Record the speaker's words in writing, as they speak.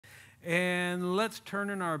And let's turn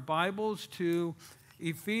in our Bibles to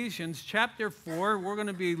Ephesians chapter 4. We're going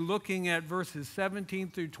to be looking at verses 17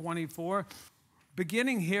 through 24.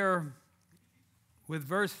 Beginning here with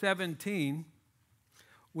verse 17,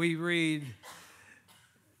 we read,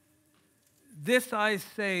 "This I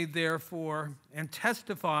say, therefore, and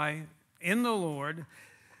testify in the Lord,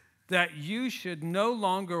 that you should no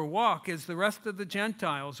longer walk as the rest of the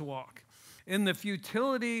Gentiles walk, in the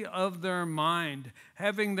futility of their mind,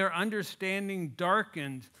 having their understanding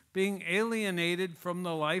darkened, being alienated from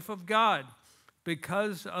the life of God,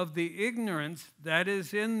 because of the ignorance that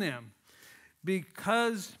is in them,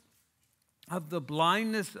 because of the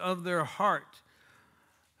blindness of their heart,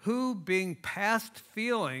 who, being past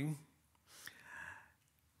feeling,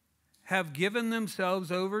 have given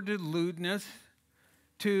themselves over to lewdness,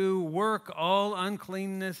 to work all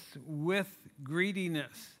uncleanness with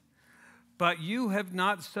greediness. But you have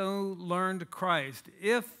not so learned Christ,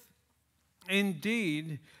 if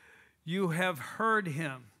indeed you have heard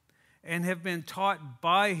him and have been taught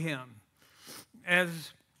by him,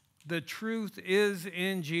 as the truth is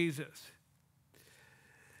in Jesus,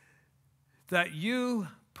 that you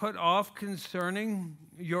put off concerning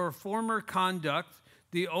your former conduct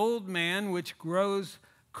the old man which grows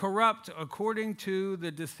corrupt according to the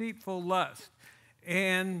deceitful lust,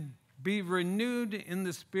 and be renewed in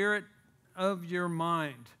the spirit of your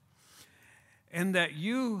mind, and that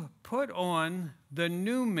you put on the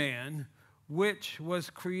new man, which was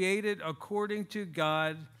created according to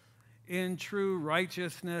God in true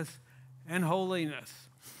righteousness and holiness."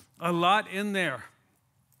 A lot in there.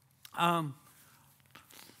 But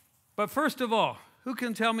first of all, who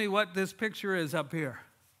can tell me what this picture is up here?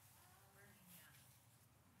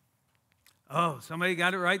 Oh, somebody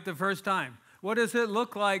got it right the first time. What does it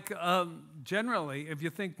look like generally, if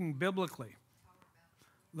you're thinking biblically?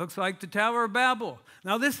 Looks like the Tower of Babel.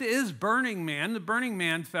 Now, this is Burning Man, the Burning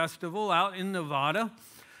Man festival out in Nevada,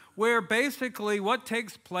 where basically what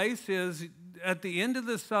takes place is at the end of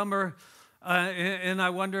the summer, and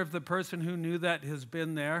I wonder if the person who knew that has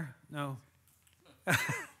been there. No.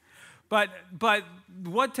 But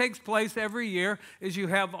what takes place every year is you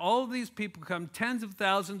have all these people come, tens of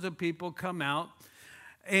thousands of people come out,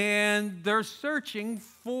 and they're searching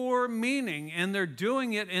for meaning, and they're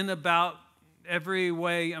doing it in about every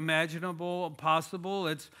way imaginable, possible.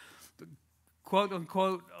 It's quote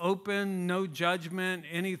unquote open, no judgment,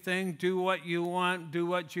 anything, do what you want, do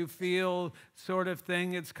what you feel, sort of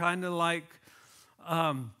thing. It's kind of like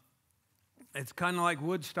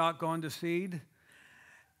Woodstock gone to seed.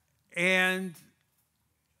 And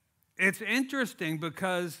it's interesting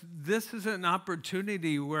because this is an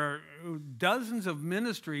opportunity where dozens of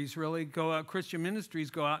ministries really go out, Christian ministries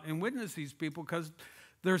go out and witness these people because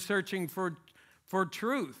they're searching for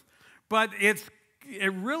truth. But it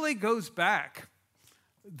really goes back,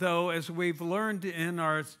 though, as we've learned in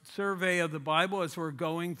our survey of the Bible as we're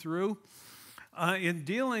going through, in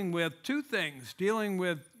dealing with two things. Dealing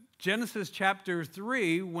with Genesis chapter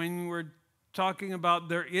 3, when we're talking about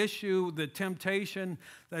their issue, the temptation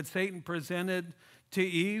that Satan presented to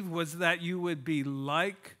Eve was that you would be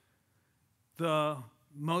like the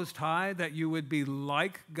Most High, that you would be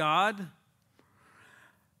like God.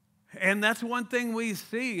 And that's one thing we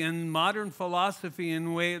see in modern philosophy and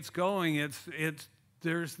the way it's going.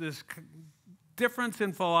 There's this difference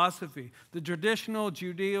in philosophy. The traditional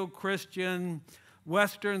Judeo-Christian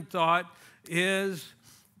Western thought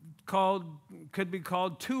could be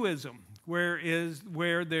called twoism,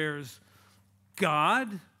 where there's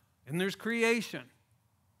God and there's creation.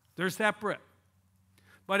 They're separate.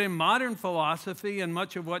 But in modern philosophy, and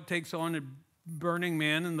much of what takes on at Burning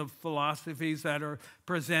Man and the philosophies that are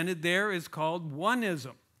presented there is called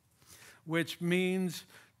oneism, which means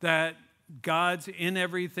that God's in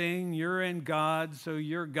everything, you're in God, so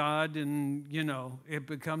you're God, and, it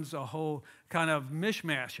becomes a whole kind of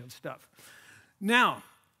mishmash of stuff. Now,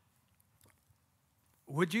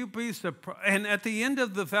 would you be surprised? And at the end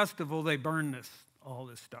of the festival, they burn all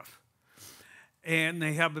this stuff. And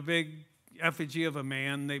they have a big effigy of a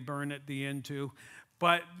man they burn at the end too.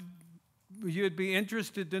 But you'd be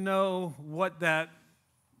interested to know what that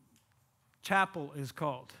chapel is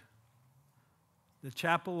called. The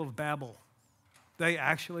Chapel of Babel. They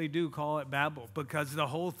actually do call it Babel because the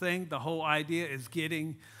whole thing, the whole idea is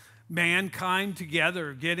getting mankind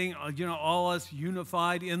together, getting all us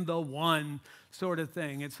unified in the one sort of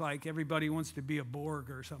thing. It's like everybody wants to be a Borg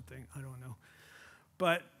or something. I don't know.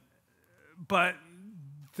 But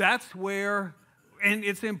that's where, and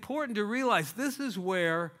it's important to realize this is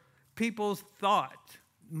where people's thought,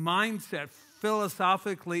 mindset,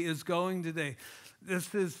 philosophically is going today.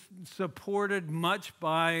 This is supported much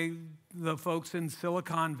by the folks in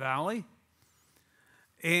Silicon Valley.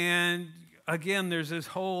 And again, there's this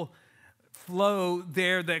whole flow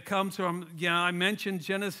there that comes from, I mentioned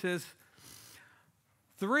Genesis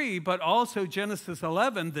 3, but also Genesis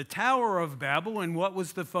 11, the Tower of Babel. And what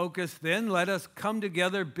was the focus then? Let us come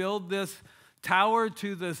together, build this tower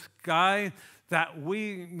to the sky that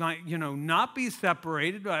we might, not be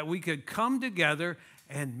separated, but we could come together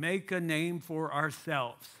and make a name for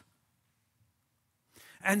ourselves.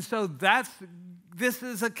 And so this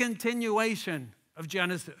is a continuation of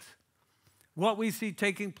Genesis. What we see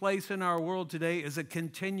taking place in our world today is a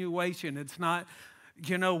continuation. It's not,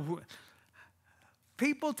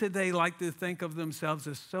 people today like to think of themselves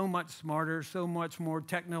as so much smarter, so much more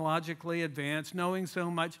technologically advanced, knowing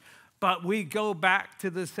so much, but we go back to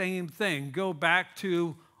the same thing, go back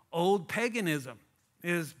to old paganism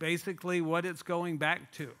is basically what it's going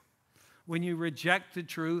back to. When you reject the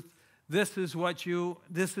truth, this is what you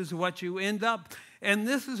end up. And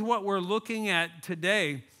this is what we're looking at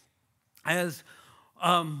today as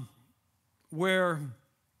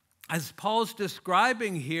Paul's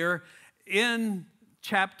describing here in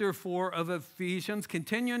chapter 4 of Ephesians,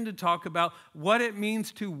 continuing to talk about what it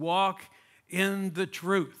means to walk in the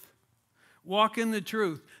truth. Walk in the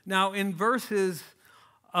truth. Now, in verses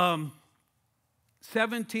 17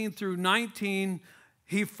 through 19,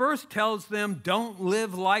 he first tells them, don't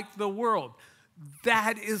live like the world.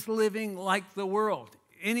 That is living like the world.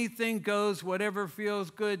 Anything goes, whatever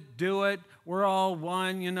feels good, do it. We're all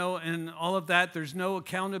one, and all of that. There's no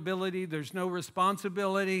accountability. There's no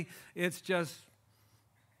responsibility. It's just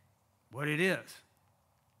what it is.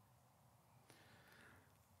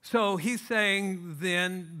 So he's saying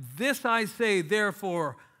then, this I say,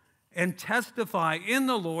 therefore, and testify in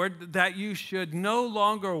the Lord that you should no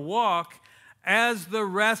longer walk as the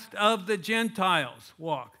rest of the Gentiles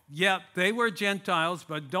walk. Yep, they were Gentiles,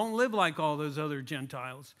 but don't live like all those other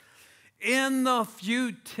Gentiles. In the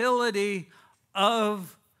futility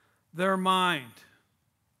of their mind.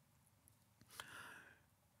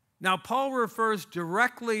 Now, Paul refers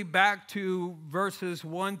directly back to verses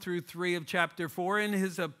 1 through 3 of chapter 4 in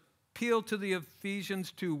his appeal to the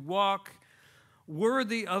Ephesians to walk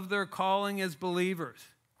worthy of their calling as believers.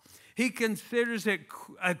 He considers it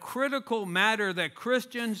a critical matter that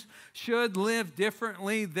Christians should live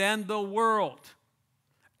differently than the world.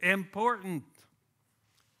 Important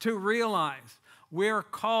to realize. We're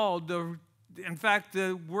called, in fact,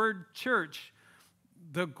 the word church,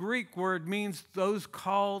 the Greek word means those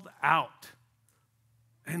called out.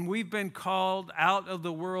 And we've been called out of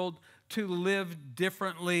the world to live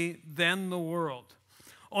differently than the world.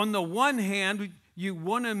 On the one hand, you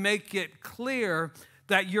want to make it clear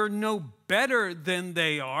that you're no better than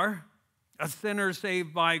they are, a sinner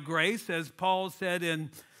saved by grace, as Paul said in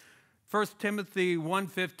 1 Timothy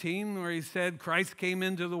 1:15, where he said, Christ came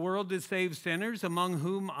into the world to save sinners, among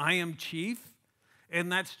whom I am chief.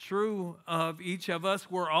 And that's true of each of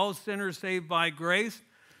us. We're all sinners saved by grace.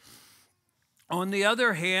 On the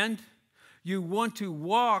other hand, you want to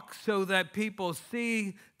walk so that people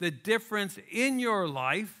see the difference in your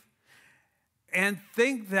life and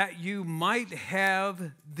think that you might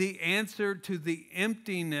have the answer to the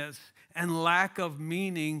emptiness and lack of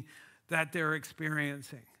meaning that they're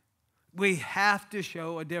experiencing. We have to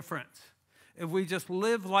show a difference. If we just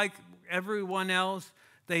live like everyone else,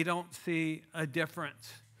 they don't see a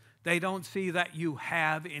difference. They don't see that you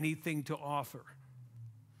have anything to offer.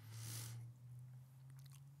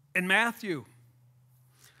 In Matthew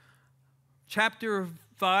chapter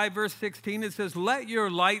 5, verse 16, it says, let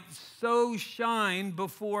your light so shine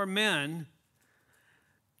before men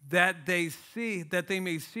that they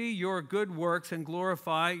may see your good works and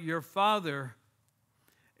glorify your Father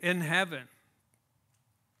in heaven.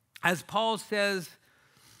 As Paul says,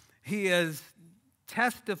 he is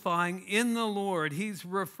testifying in the Lord. He's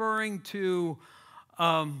referring to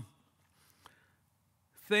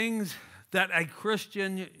things that a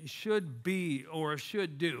Christian should be or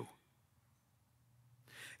should do.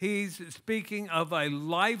 He's speaking of a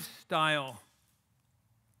lifestyle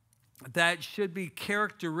that should be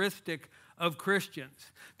characteristic of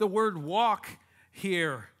Christians. The word walk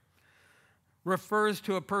here refers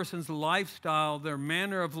to a person's lifestyle, their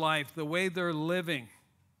manner of life, the way they're living.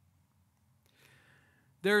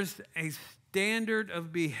 There's a standard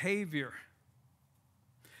of behavior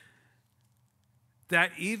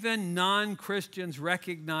that even non-Christians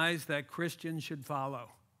recognize that Christians should follow.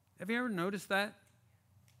 Have you ever noticed that?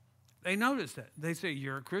 They notice that. They say,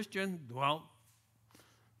 you're a Christian. Well,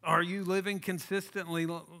 are you living consistently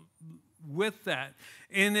with that?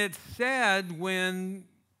 And it's sad when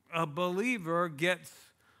a believer gets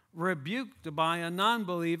rebuked by a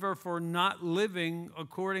non-believer for not living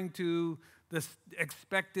according to the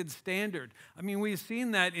expected standard. I mean, we've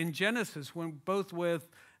seen that in Genesis, when both with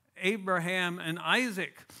Abraham and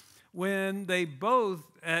Isaac, when they both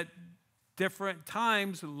at different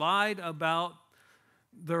times lied about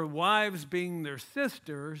their wives being their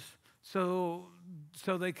sisters so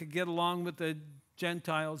they could get along with the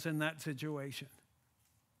Gentiles in that situation.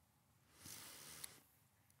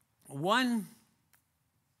 One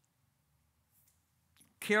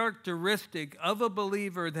characteristic of a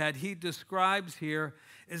believer that he describes here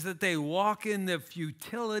is that they walk in the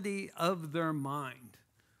futility of their mind.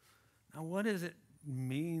 Now, what does it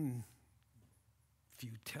mean?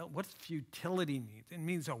 What's futility mean? It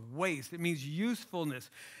means a waste. It means usefulness.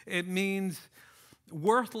 It means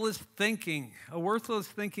worthless thinking, a worthless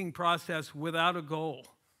thinking process without a goal.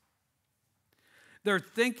 Their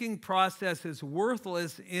thinking process is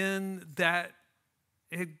worthless in that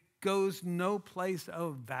it goes no place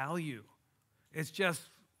of value. It's just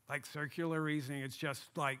like circular reasoning. It's just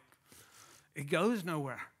like, it goes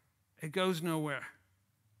nowhere. It goes nowhere.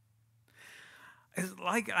 It's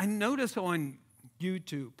like I notice on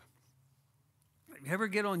YouTube. You ever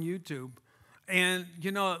get on YouTube? And,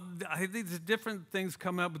 I think there's different things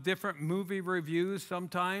come up with different movie reviews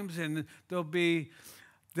sometimes, and there'll be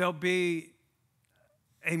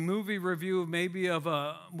a movie review maybe of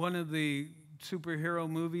one of the superhero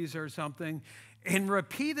movies or something, and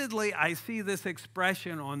repeatedly I see this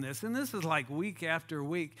expression on this, and this is like week after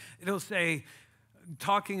week. It'll say,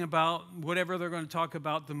 talking about whatever they're going to talk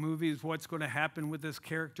about, the movies, what's going to happen with this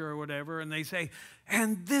character or whatever, and they say,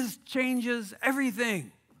 and this changes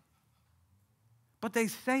everything. But they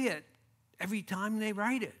say it every time they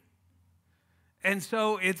write it. And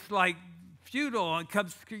so it's like futile,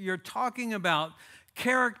 because you're talking about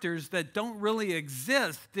characters that don't really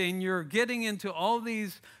exist, and you're getting into all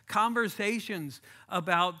these conversations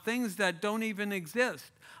about things that don't even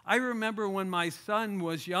exist. I remember when my son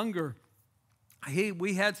was younger,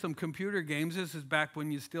 we had some computer games. This is back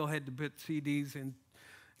when you still had to put CDs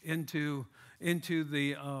into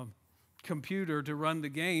the computer to run the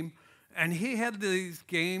game. And he had these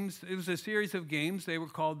games. It was a series of games. They were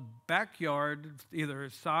called backyard, either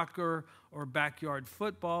soccer or backyard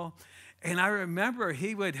football. And I remember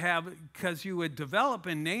he would have, because you would develop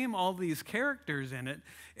and name all these characters in it,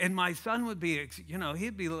 and my son would be,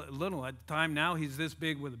 he'd be little at the time. Now he's this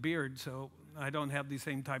big with a beard, so I don't have these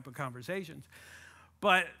same type of conversations.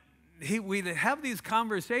 But we'd have these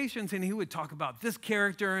conversations, and he would talk about this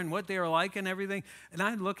character and what they were like and everything. And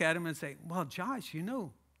I'd look at him and say, well, Josh,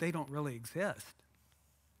 they don't really exist.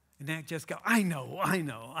 And I just go, I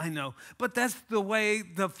know. But that's the way,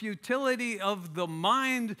 the futility of the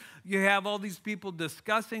mind. You have all these people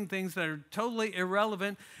discussing things that are totally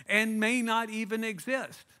irrelevant and may not even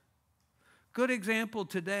exist. Good example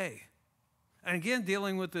today. And again,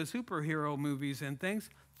 dealing with the superhero movies and things,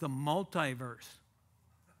 the multiverse.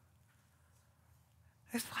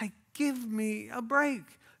 It's like, give me a break.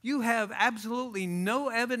 You have absolutely no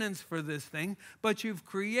evidence for this thing, but you've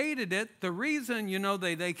created it. The reason,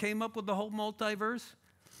 they came up with the whole multiverse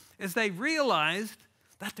is they realized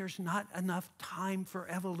that there's not enough time for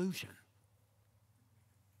evolution.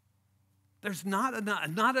 There's not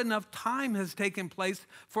enough time has taken place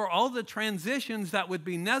for all the transitions that would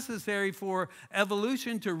be necessary for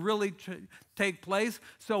evolution to really take place.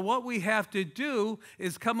 So what we have to do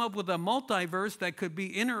is come up with a multiverse that could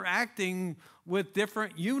be interacting with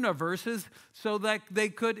different universes so that they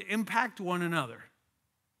could impact one another.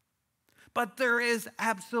 But there is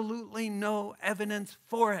absolutely no evidence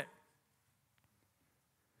for it.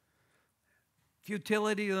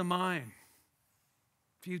 Futility of the mind.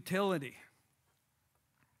 Futility.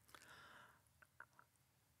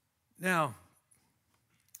 Now,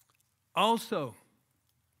 also,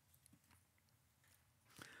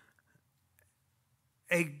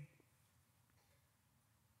 a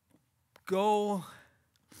goal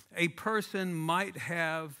a person might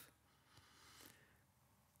have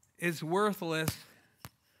is worthless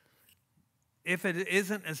if it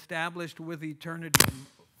isn't established with eternity in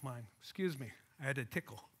mind. Excuse me, I had a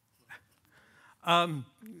tickle.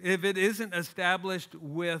 If it isn't established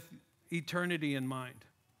with eternity in mind.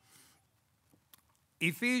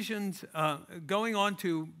 Ephesians, going on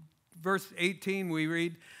to verse 18, we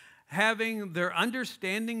read, having their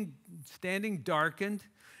understanding darkened,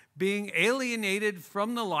 being alienated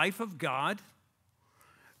from the life of God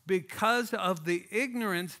because of the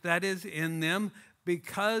ignorance that is in them,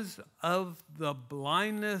 because of the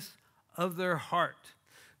blindness of their heart.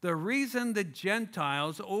 The reason the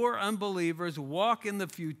Gentiles or unbelievers walk in the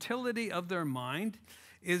futility of their mind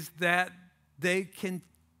is that they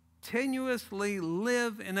continuously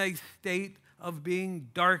live in a state of being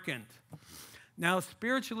darkened. Now,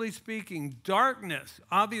 spiritually speaking, darkness,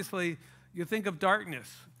 obviously, you think of darkness.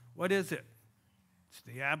 What is it? It's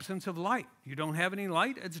the absence of light. You don't have any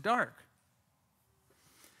light, it's dark.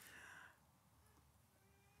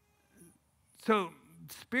 So,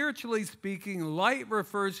 spiritually speaking, light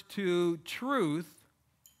refers to truth,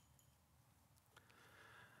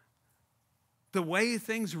 the way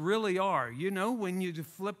things really are. You know, when you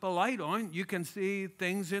flip a light on, you can see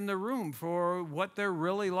things in the room for what they're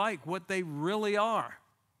really like, what they really are.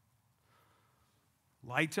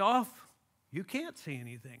 Lights off, you can't see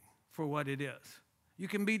anything for what it is. You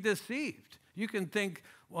can be deceived. You can think,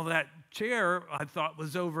 well, that chair I thought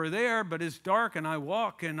was over there, but it's dark and I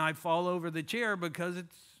walk and I fall over the chair because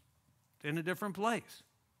it's in a different place.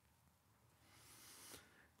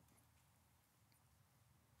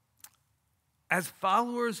 As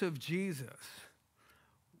followers of Jesus,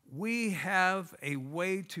 we have a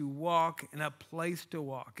way to walk and a place to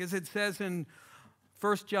walk. As it says in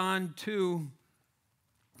 1 John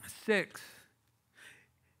 2:6,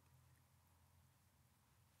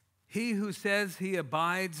 he who says he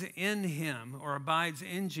abides in him or abides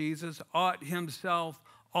in Jesus ought himself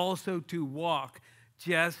also to walk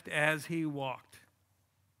just as he walked.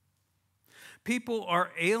 People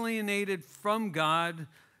are alienated from God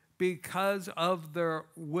because of their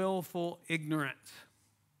willful ignorance.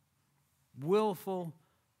 Willful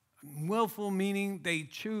meaning they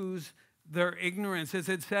choose their ignorance. As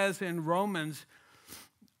it says in Romans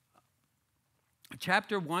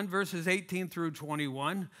chapter 1, verses 18 through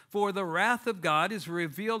 21, for the wrath of God is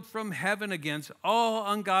revealed from heaven against all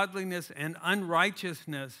ungodliness and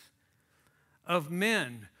unrighteousness of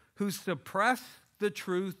men who suppress the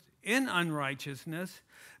truth in unrighteousness,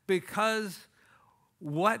 because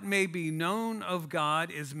what may be known of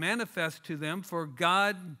God is manifest to them, for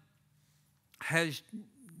God has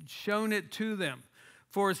shown it to them.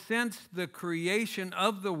 For since the creation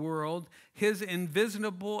of the world, his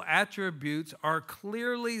invisible attributes are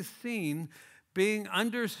clearly seen, being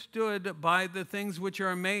understood by the things which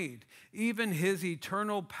are made, even his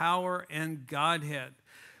eternal power and Godhead,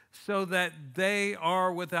 so that they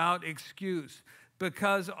are without excuse.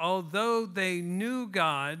 Because although they knew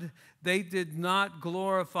God, they did not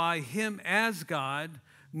glorify him as God,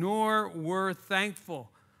 nor were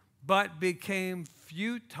thankful, but became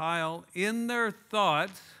futile in their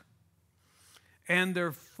thoughts, and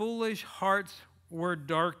their foolish hearts were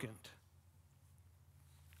darkened.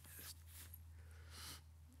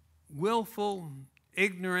 Willful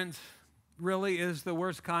ignorance really is the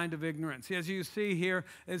worst kind of ignorance. As you see here,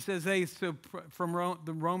 it says from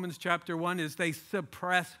the Romans chapter 1 is they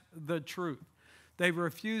suppress the truth. They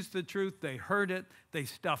refused the truth, they heard it, they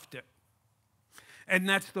stuffed it. And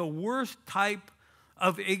that's the worst type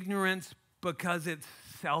of ignorance because it's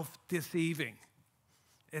self-deceiving.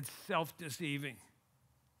 It's self-deceiving.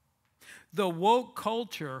 The woke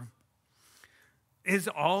culture is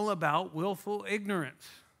all about willful ignorance.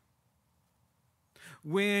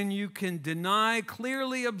 When you can deny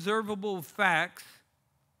clearly observable facts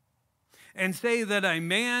and say that a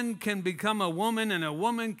man can become a woman and a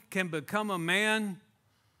woman can become a man,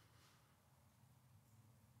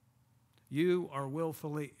 you are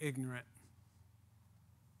willfully ignorant.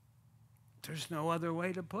 There's no other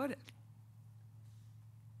way to put it.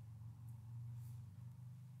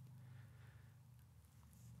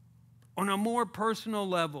 On a more personal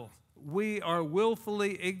level, we are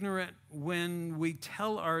willfully ignorant when we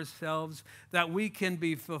tell ourselves that we can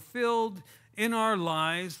be fulfilled in our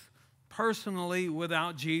lives personally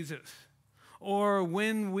without Jesus, or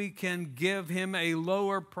when we can give him a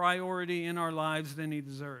lower priority in our lives than he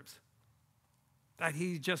deserves. That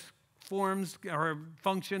he just forms or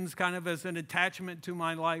functions kind of as an attachment to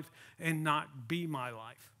my life and not be my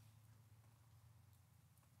life.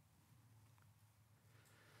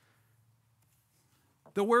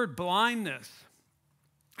 The word blindness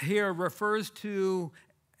here refers to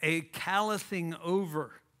a callousing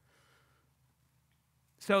over.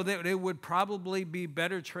 So that it would probably be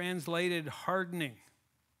better translated hardening.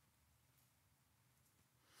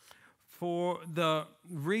 For the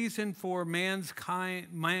reason for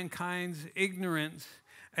mankind's ignorance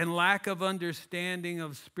and lack of understanding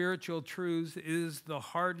of spiritual truths is the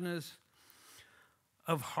hardness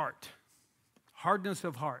of heart. Hardness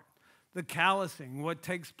of heart. The callousing, what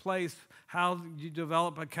takes place, how you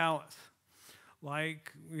develop a callus.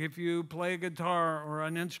 Like if you play a guitar or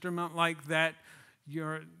an instrument like that,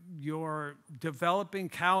 you're developing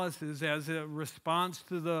calluses as a response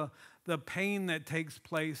to the pain that takes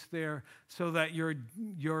place there, so that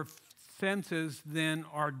your senses then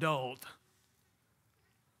are dulled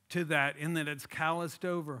to that, in that it's calloused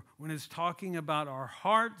over. When it's talking about our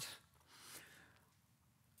hearts,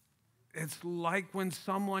 it's like when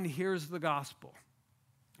someone hears the gospel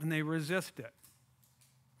and they resist it.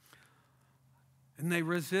 And they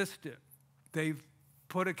resist it. They've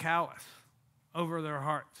put a callus over their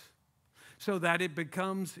hearts so that it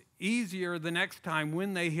becomes easier the next time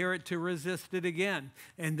when they hear it to resist it again.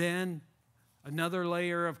 And then another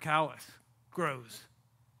layer of callus grows.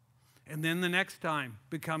 And then the next time,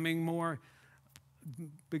 becoming more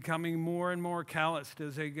and more calloused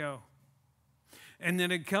as they go. And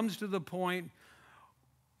then it comes to the point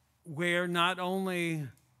where not only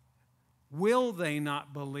will they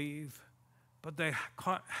not believe, but they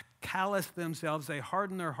callous themselves, they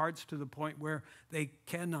harden their hearts to the point where they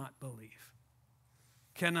cannot believe.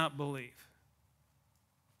 Cannot believe.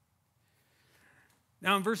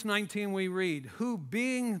 Now in verse 19 we read, who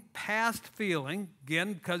being past feeling,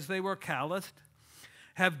 again because they were calloused,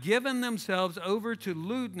 have given themselves over to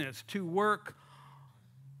lewdness, to work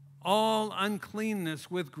all uncleanness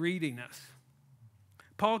with greediness.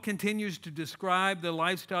 Paul continues to describe the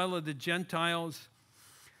lifestyle of the Gentiles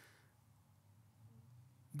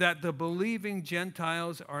that the believing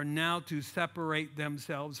Gentiles are now to separate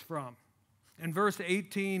themselves from. In verse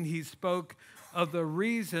 18, he spoke of the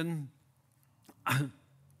reason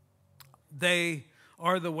they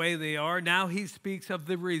are the way they are. Now he speaks of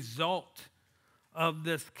the result of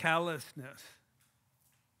this callousness.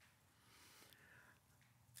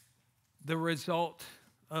 The result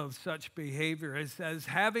of such behavior. It says,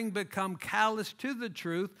 having become callous to the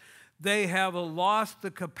truth, they have lost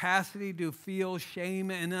the capacity to feel shame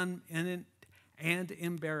and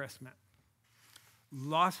embarrassment.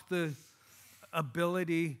 Lost the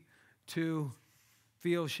ability to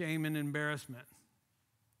feel shame and embarrassment.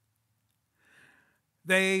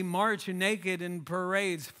 They march naked in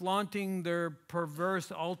parades, flaunting their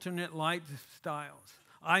perverse alternate lifestyles.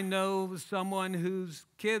 I know someone whose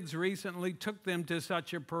kids recently took them to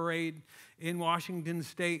such a parade in Washington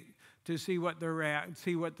State to see what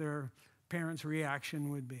their parents' reaction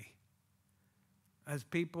would be. As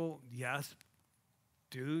people, yes,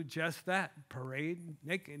 do just that, parade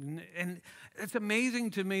naked. And it's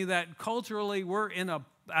amazing to me that culturally we're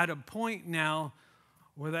at a point now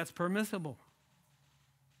where that's permissible.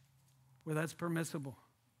 Where that's permissible.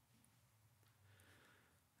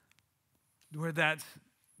 Where that's,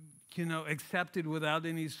 accepted without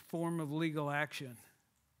any form of legal action.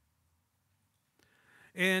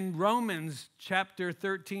 In Romans chapter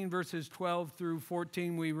 13, verses 12 through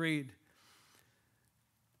 14, we read,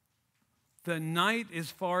 the night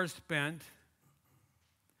is far spent,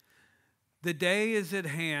 the day is at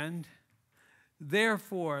hand,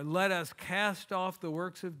 therefore let us cast off the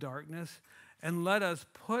works of darkness and let us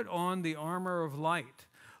put on the armor of light.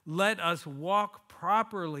 Let us walk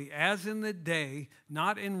properly as in the day,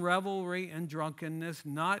 not in revelry and drunkenness,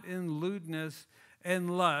 not in lewdness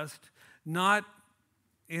and lust, not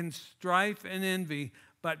in strife and envy,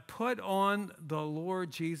 but put on the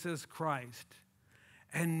Lord Jesus Christ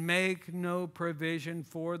and make no provision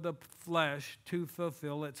for the flesh to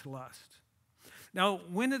fulfill its lust. Now,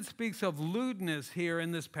 when it speaks of lewdness here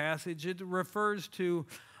in this passage, it refers to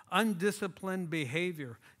undisciplined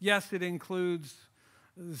behavior. Yes, it includes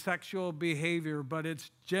sexual behavior, but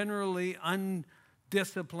it's generally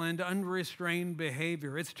undisciplined, unrestrained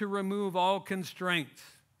behavior. It's to remove all constraints,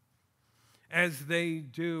 as they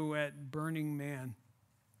do at Burning Man.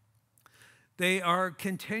 They are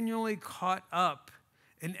continually caught up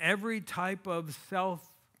in every type of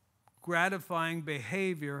self-gratifying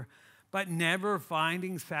behavior, but never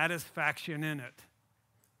finding satisfaction in it.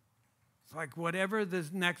 It's like whatever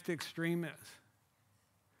this next extreme is.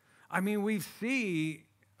 I mean, we see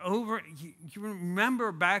you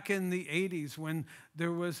remember back in the 80s when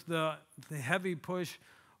there was the heavy push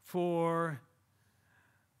for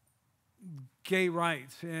gay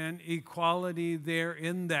rights and equality there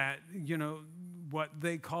in that, what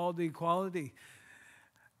they called equality.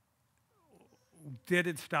 Did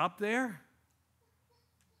it stop there?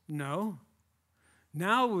 No.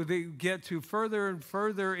 Now they get to further and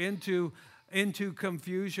further into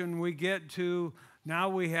confusion. We get to, now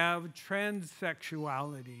we have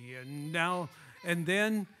transsexuality, and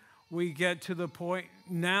then we get to the point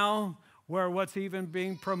now where what's even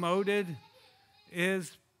being promoted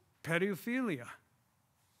is pedophilia.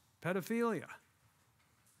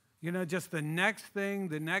 Just the next thing,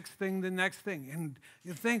 the next thing, the next thing. And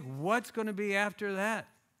you think, what's going to be after that?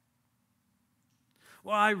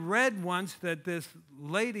 Well, I read once that this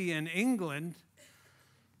lady in England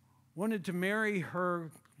wanted to marry her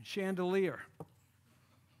chandelier.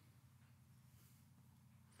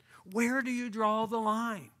 Where do you draw the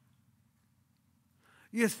line?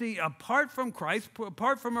 You see, apart from Christ,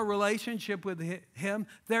 apart from a relationship with him,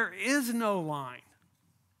 there is no line.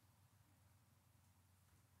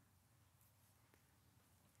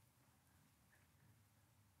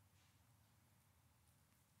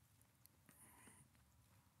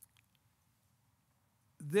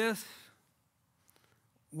 This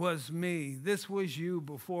was me. This was you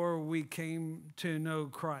before we came to know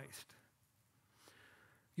Christ.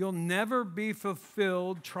 You'll never be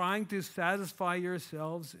fulfilled trying to satisfy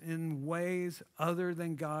yourselves in ways other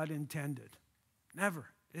than God intended. Never.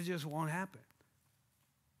 It just won't happen.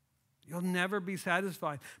 You'll never be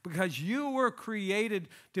satisfied because you were created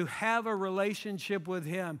to have a relationship with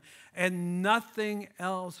him, and nothing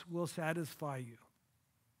else will satisfy you.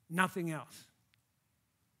 Nothing else.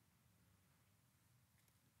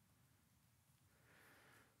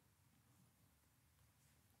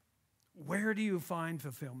 Where do you find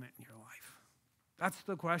fulfillment in your life? That's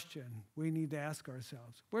the question we need to ask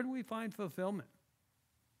ourselves. Where do we find fulfillment?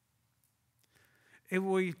 If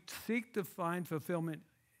we seek to find fulfillment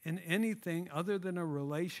in anything other than a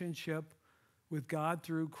relationship with God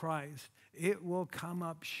through Christ, it will come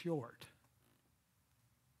up short.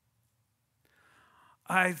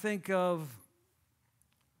 I think of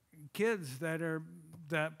kids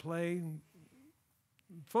that play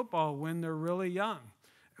football when they're really young.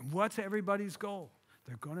 And what's everybody's goal?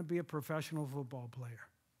 They're going to be a professional football player.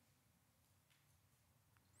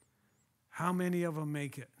 How many of them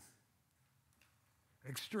make it?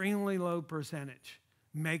 Extremely low percentage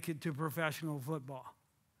make it to professional football.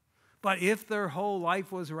 But if their whole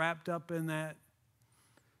life was wrapped up in that,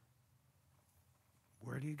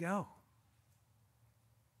 where do you go?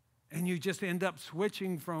 And you just end up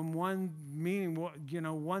switching from one meaning,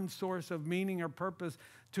 one source of meaning or purpose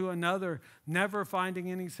to another, never finding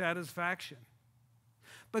any satisfaction.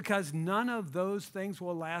 Because none of those things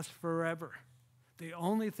will last forever. The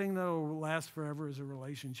only thing that will last forever is a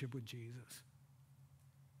relationship with Jesus.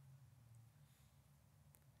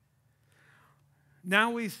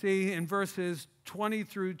 Now we see in verses 20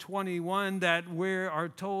 through 21 that we are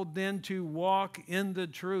told then to walk in the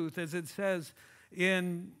truth, as it says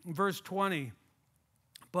in verse 20.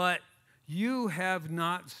 But you have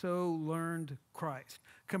not so learned Christ.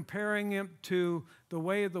 Comparing him to the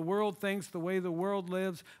way the world thinks, the way the world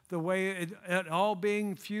lives, the way it all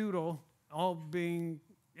being futile, all being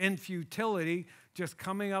in futility, just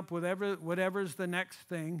coming up with whatever's the next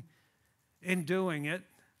thing in doing it.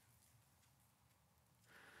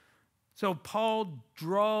 So Paul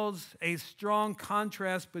draws a strong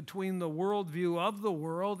contrast between the worldview of the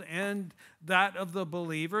world and that of the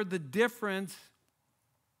believer. The difference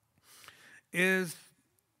is,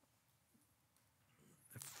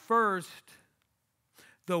 first,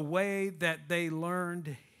 the way that they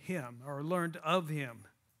learned him or learned of him.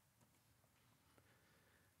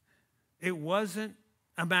 It wasn't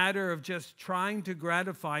a matter of just trying to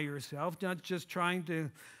gratify yourself, not just trying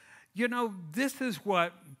to, this is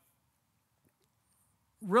what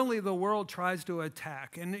really the world tries to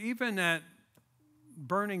attack. And even at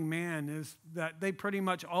Burning Man is that they pretty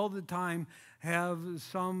much all the time have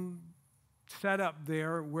some setup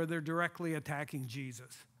there where they're directly attacking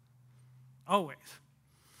Jesus. Always.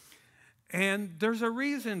 And there's a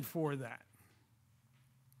reason for that.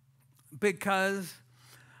 Because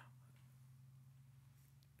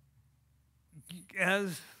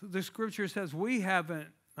as the scripture says, we haven't,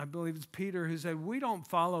 I believe it's Peter who said, we don't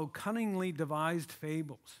follow cunningly devised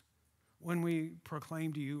fables when we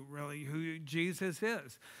proclaim to you really who Jesus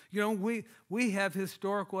is. We have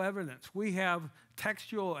historical evidence. We have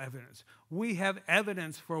textual evidence. We have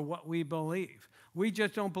evidence for what we believe. We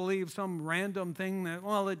just don't believe some random thing that,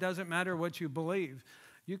 it doesn't matter what you believe.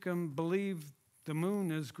 You can believe the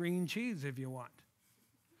moon is green cheese if you want.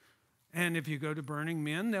 And if you go to Burning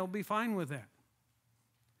Man, they'll be fine with that.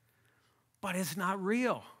 But it's not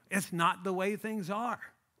real. It's not the way things are.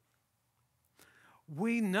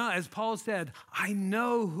 We know, as Paul said, I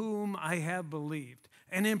know whom I have believed,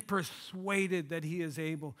 and am persuaded that he is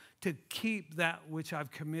able to keep that which I've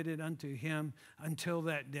committed unto him until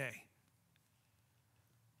that day.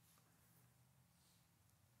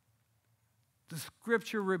 The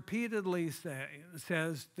scripture repeatedly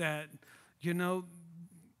says that,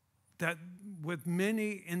 that with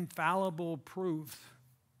many infallible proofs,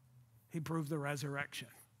 he proved the resurrection.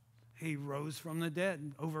 He rose from the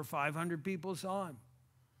dead. Over 500 people saw him.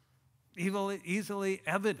 Easily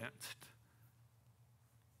evidenced.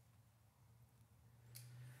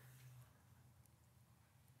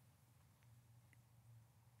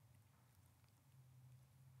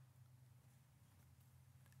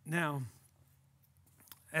 Now,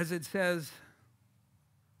 as it says,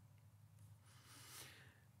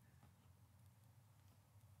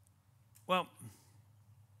 well,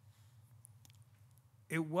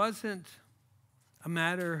 it wasn't a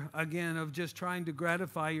matter, again, of just trying to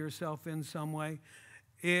gratify yourself in some way.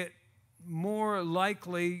 It more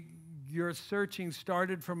likely, your searching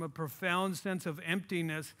started from a profound sense of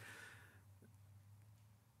emptiness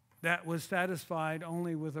that was satisfied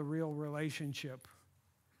only with a real relationship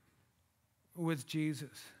with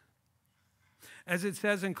Jesus. As it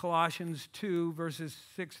says in Colossians 2, verses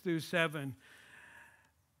 6 through 7,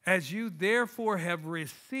 as you therefore have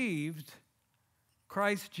received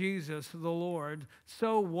Christ Jesus the Lord,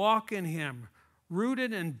 so walk in him,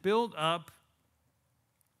 rooted and built up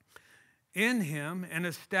in him and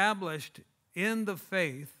established in the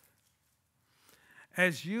faith,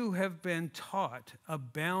 as you have been taught,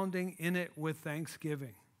 abounding in it with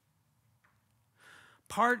thanksgiving.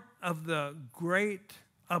 Part of the great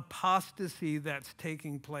apostasy that's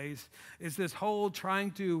taking place is this whole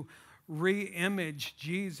trying to re-image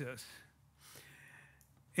Jesus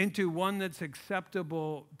into one that's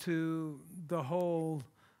acceptable to the whole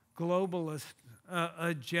globalist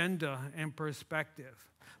agenda and perspective,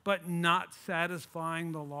 but not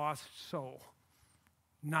satisfying the lost soul,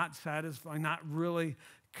 not satisfying, not really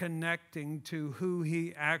connecting to who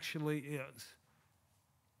he actually is.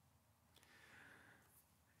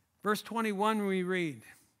 Verse 21 we read,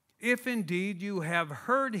 if indeed you have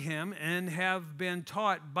heard him and have been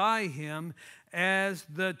taught by him as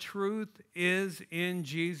the truth is in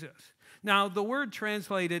Jesus. Now, the word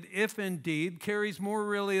translated, if indeed, carries more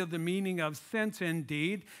really of the meaning of since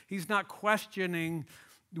indeed. He's not questioning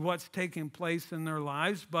what's taking place in their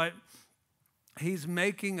lives, but he's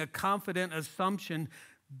making a confident assumption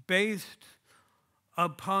based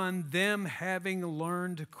upon them having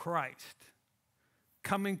learned Christ,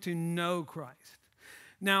 coming to know Christ.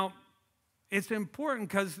 Now, it's important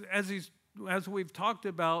because as we've talked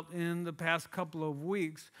about in the past couple of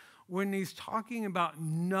weeks, when he's talking about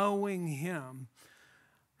knowing him,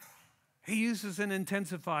 he uses an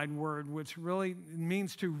intensified word, which really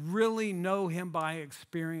means to really know him by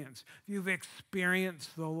experience. You've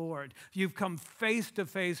experienced the Lord. You've come face to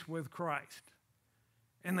face with Christ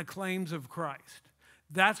and the claims of Christ.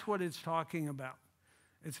 That's what it's talking about.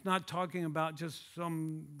 It's not talking about just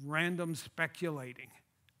some random speculating,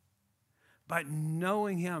 but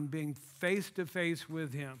knowing him, being face to face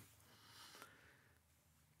with him.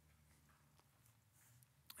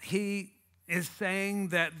 He is saying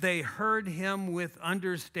that they heard him with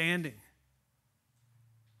understanding.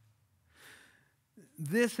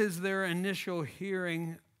 This is their initial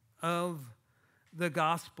hearing of the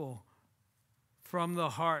gospel from the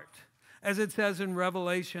heart. As it says in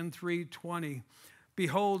Revelation 3:20,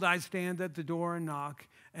 behold, I stand at the door and knock,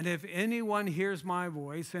 and if anyone hears my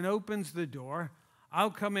voice and opens the door,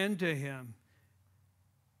 I'll come into him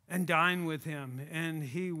and dine with him, and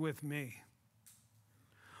he with me.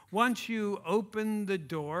 Once you open the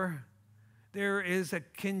door, there is a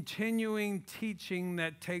continuing teaching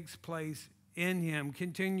that takes place in him.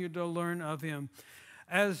 Continue to learn of him.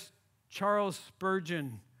 As Charles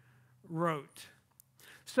Spurgeon wrote,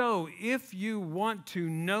 so if you want to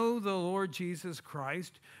know the Lord Jesus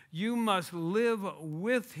Christ, you must live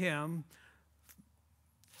with him.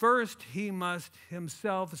 First, he must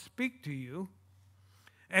himself speak to you.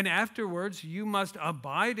 And afterwards, you must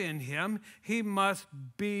abide in him. He must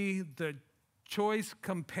be the choice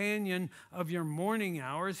companion of your morning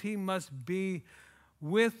hours. He must be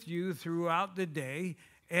with you throughout the day.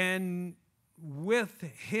 And with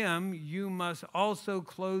him, you must also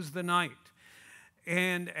close the night.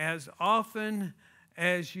 And as often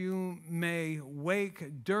as you may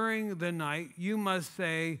wake during the night, you must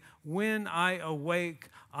say, when I awake,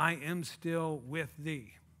 I am still with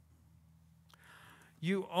thee.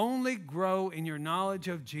 You only grow in your knowledge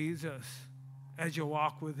of Jesus as you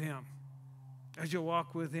walk with him. As you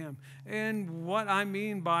walk with him. And what I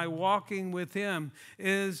mean by walking with him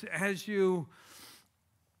is as you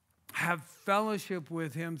have fellowship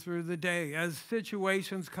with him through the day. As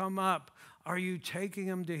situations come up, are you taking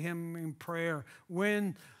them to him in prayer?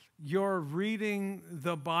 When you're reading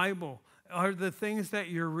the Bible, are the things that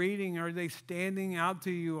you're reading, are they standing out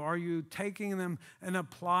to you? Are you taking them and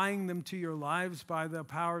applying them to your lives by the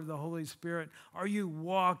power of the Holy Spirit? Are you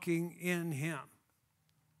walking in him?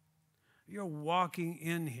 You're walking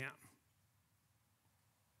in him.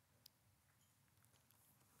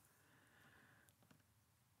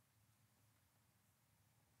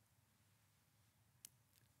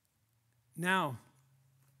 Now,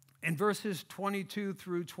 in verses 22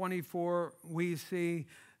 through 24, we see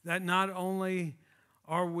that not only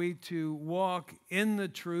are we to walk in the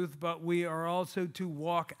truth, but we are also to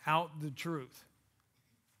walk out the truth.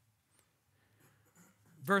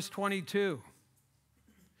 Verse 22,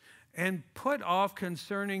 and put off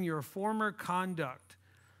concerning your former conduct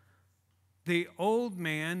the old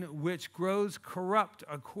man which grows corrupt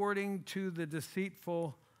according to the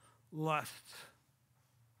deceitful lusts.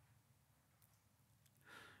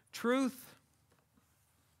 Truth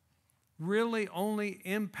really only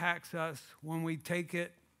impacts us when we take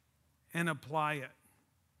it and apply it.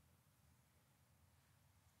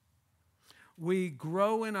 We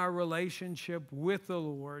grow in our relationship with the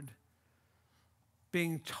Lord,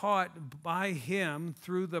 being taught by Him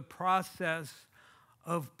through the process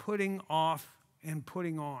of putting off and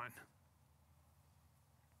putting on.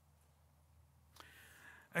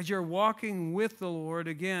 As you're walking with the Lord,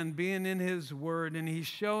 again, being in His Word, and He's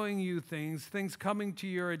showing you things coming to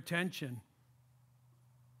your attention,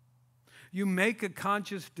 you make a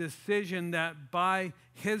conscious decision that by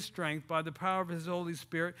His strength, by the power of His Holy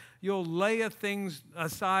Spirit, you'll lay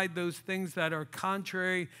aside those things that are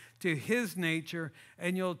contrary to His nature,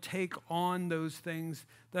 and you'll take on those things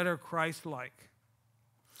that are Christ-like.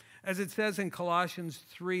 As it says in Colossians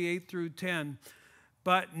 3:8 through 10,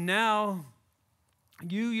 but now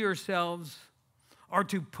you yourselves are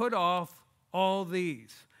to put off all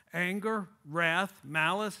these: anger, wrath,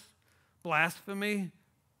 malice, blasphemy,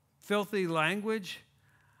 filthy language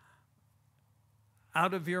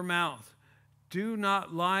out of your mouth. Do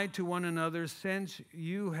not lie to one another, since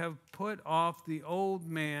you have put off the old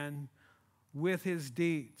man with his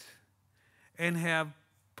deeds, and have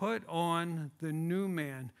put on the new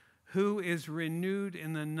man, who is renewed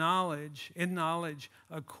in knowledge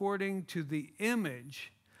according to the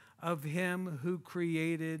image of Him who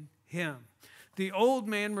created him. The old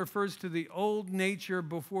man refers to the old nature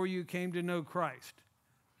before you came to know Christ.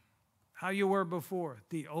 How you were before,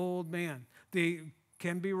 the old man. They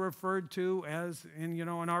can be referred to as, in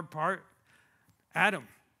our part, Adam,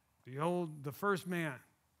 the first man,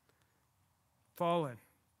 fallen.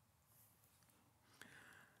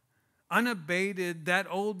 Unabated, that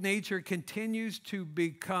old nature continues to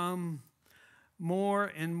become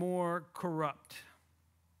more and more corrupt.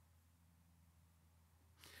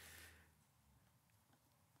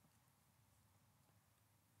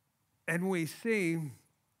 And we see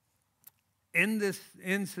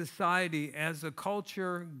in society, as the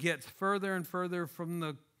culture gets further and further from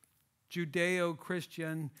the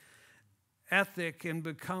Judeo-Christian ethic and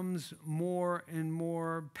becomes more and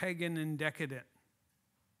more pagan and decadent.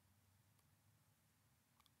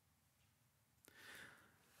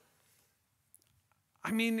 I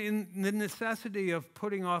mean, in the necessity of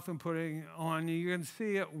putting off and putting on, you can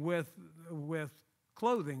see it with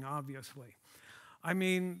clothing, obviously. I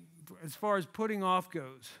mean, as far as putting off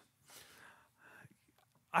goes,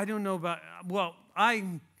 I don't know about, I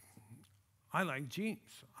like jeans.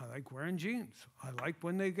 I like wearing jeans. I like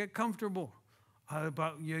when they get comfortable.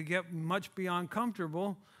 You get much beyond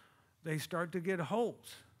comfortable, they start to get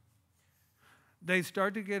holes. They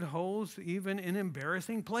start to get holes even in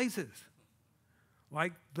embarrassing places.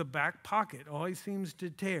 Like the back pocket always seems to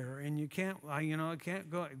tear, and I can't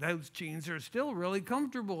go. Those jeans are still really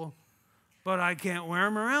comfortable, but I can't wear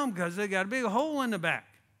them around because they got a big hole in the back.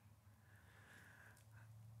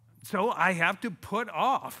 So I have to put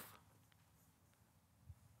off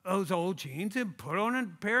those old jeans and put on a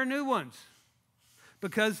pair of new ones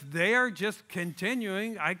because they are just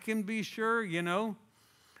continuing. I can be sure, the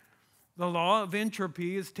law of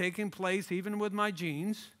entropy is taking place even with my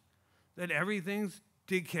jeans, that everything's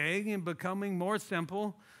decaying and becoming more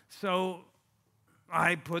simple. So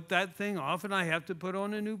I put that thing off and I have to put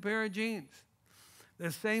on a new pair of jeans.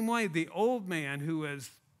 The same way, the old man who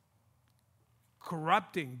is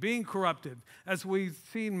being corrupted, as we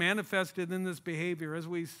see manifested in this behavior, as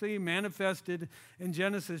we see manifested in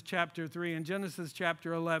Genesis chapter 3 and Genesis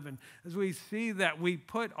chapter 11, as we see that we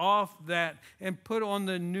put off that and put on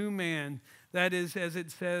the new man, that is, as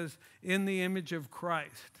it says, in the image of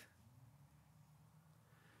Christ.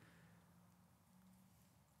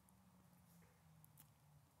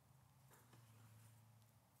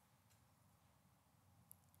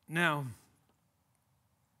 Now,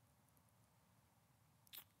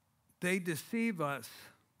 they deceive us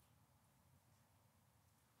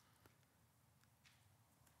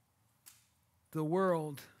the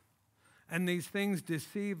world, and these things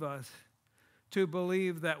deceive us to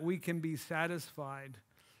believe that we can be satisfied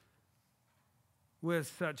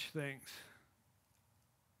with such things.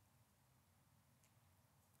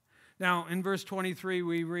 Now, in verse 23,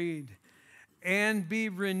 we read, and be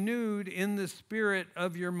renewed in the spirit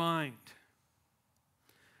of your mind.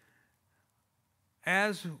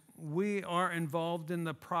 as we are involved in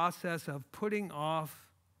the process of putting off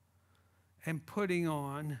and putting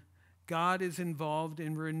on, God is involved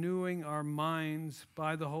in renewing our minds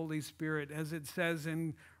by the Holy Spirit, as it says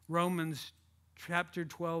in Romans chapter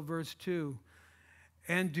 12, verse 2.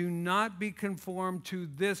 And do not be conformed to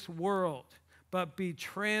this world, but be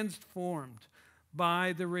transformed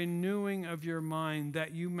by the renewing of your mind,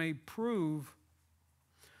 that you may prove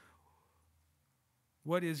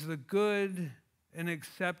what is the good and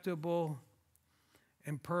acceptable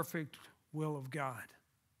and perfect will of God.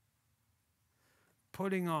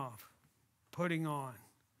 Putting off, putting on.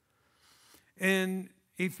 In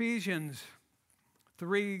Ephesians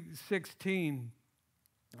 3:16,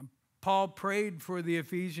 Paul prayed for the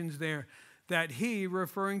Ephesians there that he,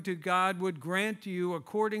 referring to God, would grant you,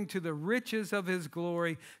 according to the riches of his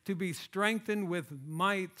glory, to be strengthened with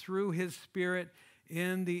might through his Spirit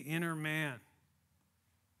in the inner man.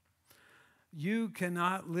 You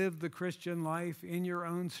cannot live the Christian life in your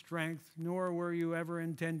own strength, nor were you ever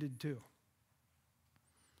intended to.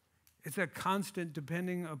 It's a constant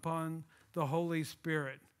depending upon the Holy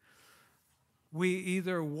Spirit. We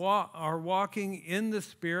either are walking in the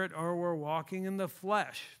Spirit or we're walking in the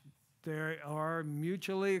flesh. They are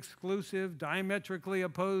mutually exclusive, diametrically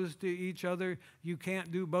opposed to each other. You can't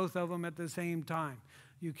do both of them at the same time.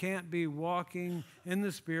 You can't be walking in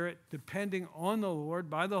the Spirit, depending on the Lord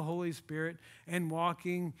by the Holy Spirit, and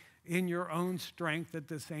walking in your own strength at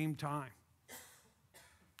the same time.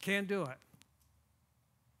 Can't do it.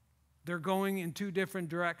 They're going in two different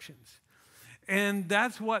directions. And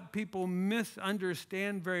that's what people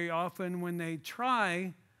misunderstand very often when they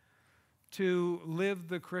try to live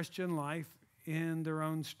the Christian life in their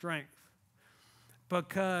own strength.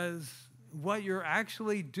 Because what you're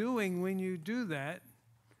actually doing when you do that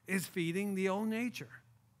is feeding the old nature.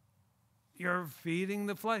 You're feeding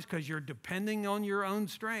the flesh because you're depending on your own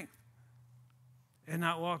strength and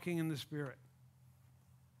not walking in the Spirit.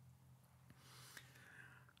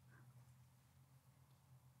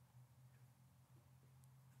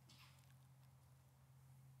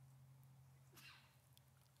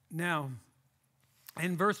 Now,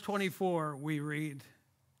 in verse 24, we read,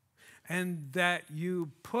 and that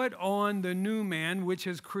you put on the new man, which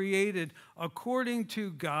is created according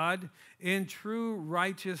to God in true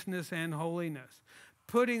righteousness and holiness.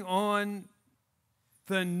 Putting on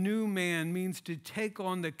the new man means to take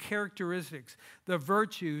on the characteristics, the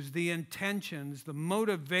virtues, the intentions, the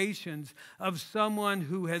motivations of someone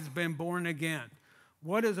who has been born again.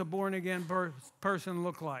 What does a born again person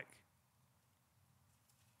look like?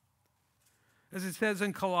 As it says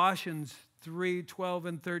in Colossians 3:12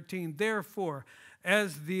 and 13, therefore,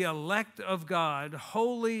 as the elect of God,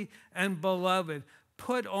 holy and beloved,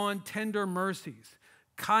 put on tender mercies,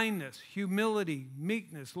 kindness, humility,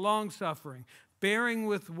 meekness, long-suffering, bearing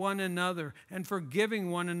with one another and forgiving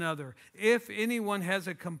one another, if anyone has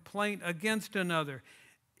a complaint against another,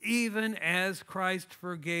 even as Christ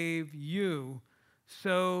forgave you,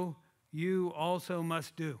 so you also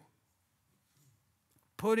must do.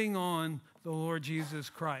 Putting on the Lord Jesus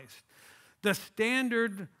Christ. The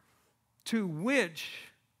standard to which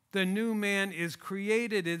the new man is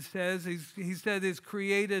created, it says, he said is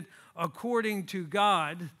created according to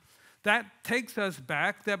God. That takes us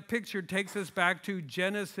back, that picture takes us back to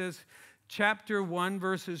Genesis chapter 1,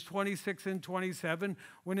 verses 26 and 27,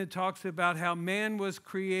 when it talks about how man was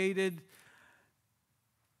created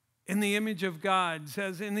in the image of God. It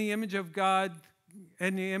says, in the image of God,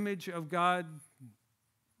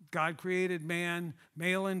 God created man,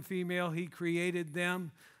 male and female, he created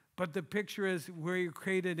them. But the picture is where you're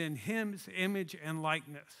created in his image and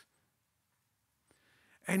likeness.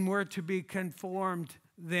 And we're to be conformed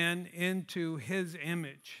then into his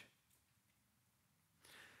image.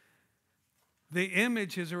 The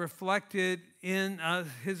image is reflected in us,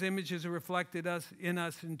 his image is reflected in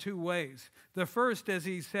us in two ways. The first, as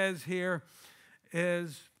he says here,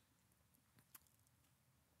 is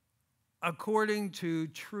according to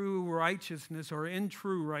true righteousness or in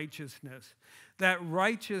true righteousness. That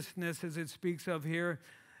righteousness, as it speaks of here,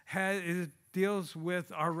 it deals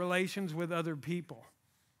with our relations with other people,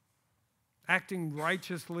 acting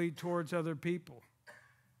righteously towards other people.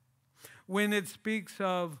 When it speaks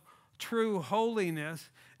of true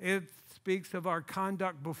holiness, it speaks of our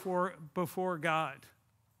conduct before God,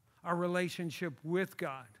 our relationship with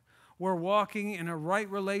God. We're walking in a right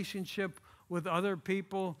relationship with other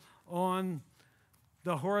people on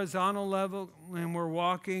the horizontal level, and we're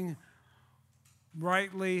walking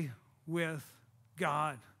rightly with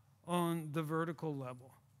God on the vertical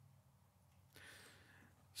level.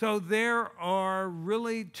 So there are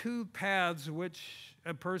really two paths which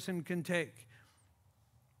a person can take.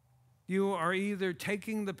 You are either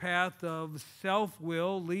taking the path of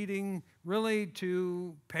self-will, leading really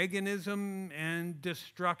to paganism and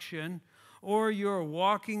destruction, or you're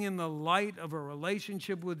walking in the light of a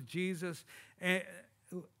relationship with Jesus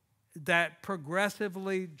that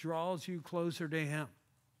progressively draws you closer to him.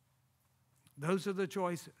 Those are the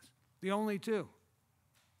choices, the only two.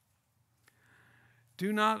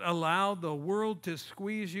 Do not allow the world to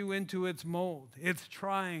squeeze you into its mold. It's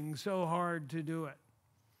trying so hard to do it.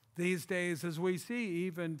 These days, as we see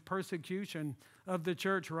even persecution of the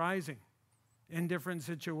church rising in different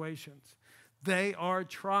situations, they are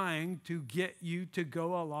trying to get you to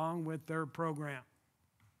go along with their program.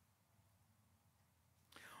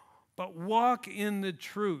 But walk in the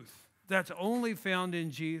truth that's only found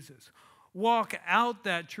in Jesus. Walk out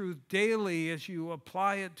that truth daily as you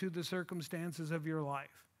apply it to the circumstances of your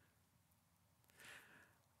life.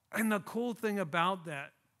 And the cool thing about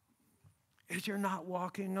that is you're not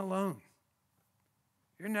walking alone.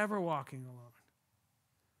 You're never walking alone.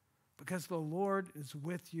 Because the Lord is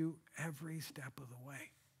with you every step of the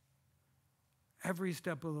way. Every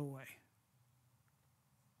step of the way.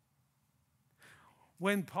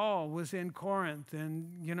 When Paul was in Corinth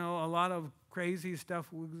and, a lot of crazy stuff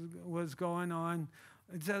was going on,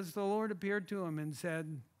 it says the Lord appeared to him and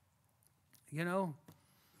said,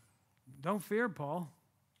 don't fear, Paul.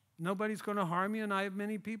 Nobody's going to harm you, and I have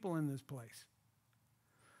many people in this place.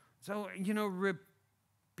 So,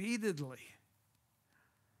 repeatedly,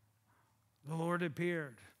 the Lord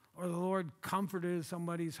appeared, or the Lord comforted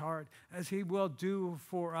somebody's heart, as he will do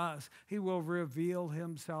for us. He will reveal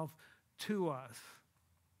himself to us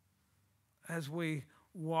as we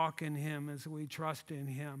walk in him, as we trust in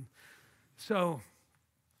him. So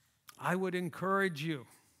I would encourage you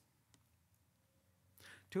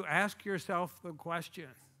to ask yourself the question,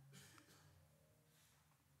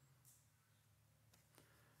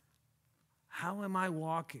 how am I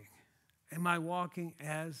walking? Am I walking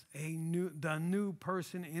as the new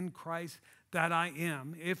person in Christ that I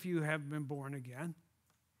am, if you have been born again?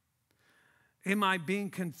 Am I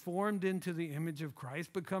being conformed into the image of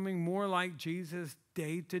Christ, becoming more like Jesus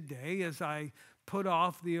day to day as I put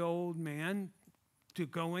off the old man, to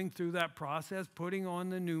going through that process, putting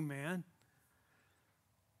on the new man?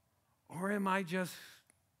 Or am I just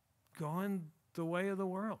going the way of the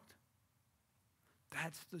world?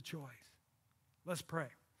 That's the choice. Let's pray.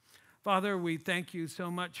 Father, we thank you so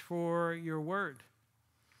much for your word.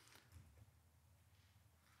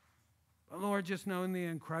 Lord, just knowing the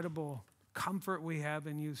incredible comfort we have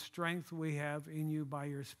in you, strength we have in you by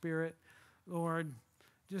your Spirit. Lord,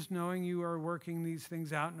 just knowing you are working these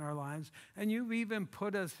things out in our lives. And you've even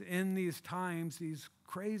put us in these times, these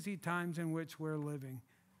crazy times in which we're living,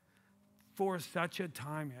 for such a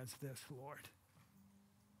time as this, Lord.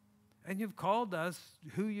 And you've called us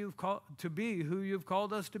who you've called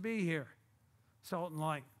us to be here, salt and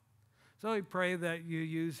light. So we pray that you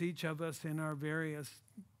use each of us in our various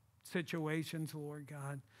situations, Lord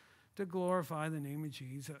God, to glorify the name of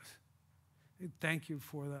Jesus. Thank you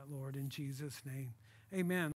for that, Lord, in Jesus' name. Amen.